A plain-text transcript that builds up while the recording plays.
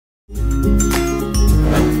Hi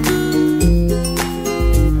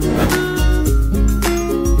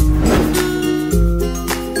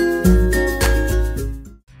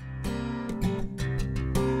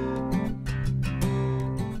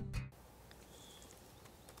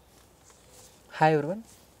everyone,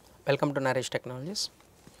 welcome to Naresh Technologies.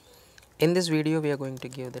 In this video we are going to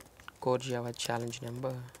give the core Java challenge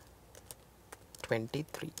number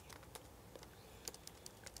 23.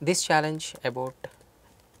 This challenge about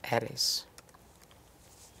arrays.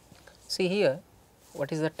 See here,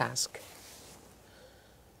 what is the task?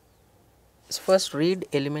 So first read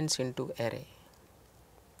elements into array.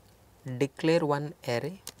 Declare one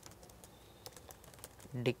array.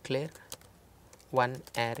 Declare one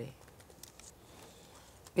array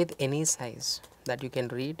with any size that you can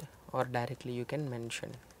read or directly you can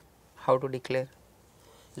mention. How to declare?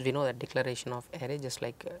 We know that declaration of array just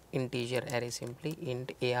like integer array, simply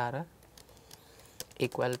int arr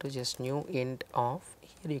equal to just new int of,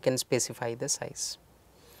 here you can specify the size,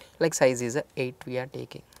 like size is a 8 we are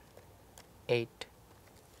taking 8.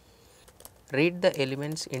 Read the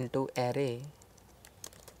elements into array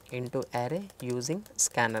using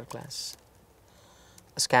scanner class.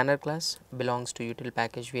 A scanner class belongs to util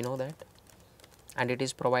package, we know that, and it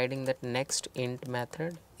is providing that next int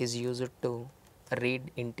method is used to read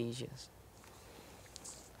integers.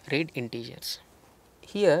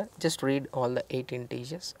 Here just read all the 8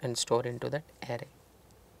 integers and store into that array.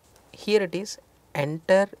 Here it is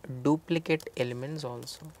enter duplicate elements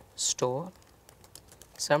also, store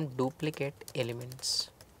some duplicate elements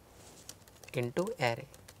into array.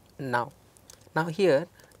 Now here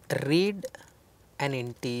read an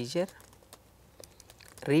integer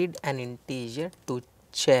to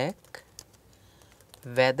check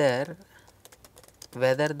whether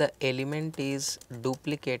the element is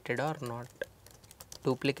duplicated or not.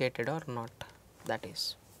 That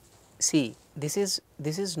is, see, this is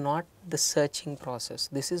not the searching process,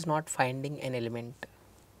 this is not finding an element,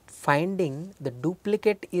 finding the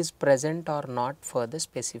duplicate is present or not for the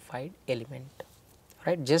specified element,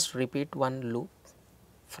 right? Just repeat one loop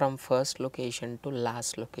from first location to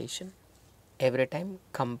last location. Every time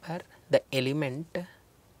compare the element,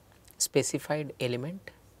 specified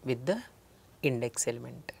element with the index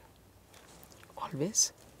element.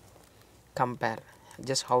 Always compare.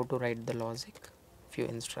 Just how to write the logic, few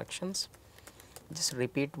instructions. Just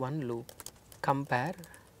repeat one loop. Compare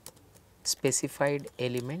specified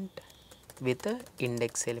element with the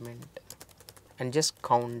index element and just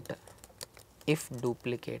count if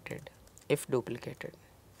duplicated.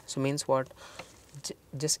 So means what?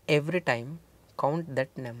 Just every time count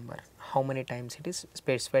that number, how many times it is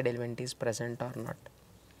specified element is present or not.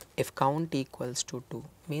 If count equals to 2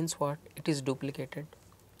 means what? It is duplicated.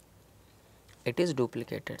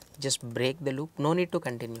 Just break the loop, no need to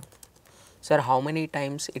continue. Sir, how many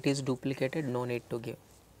times it is duplicated? No need to give.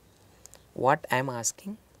 What I am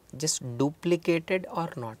asking, just duplicated or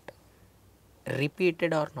not,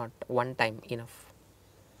 repeated or not, one time enough.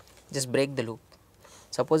 Just break the loop.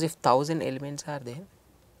 Suppose if 1000 elements are there,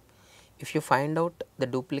 if you find out the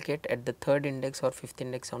duplicate at the 3rd index or 5th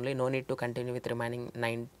index only, no need to continue with remaining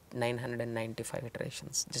 995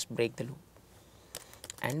 iterations. Just break the loop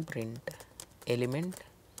and print element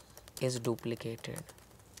is duplicated.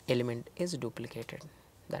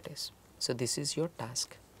 That is, so this is your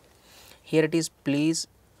task. Here it is, please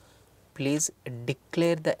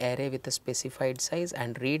declare the array with a specified size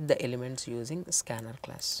and read the elements using scanner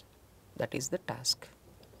class. That is the task.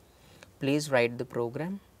 Please write the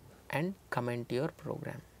program and comment your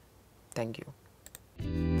program. Thank you.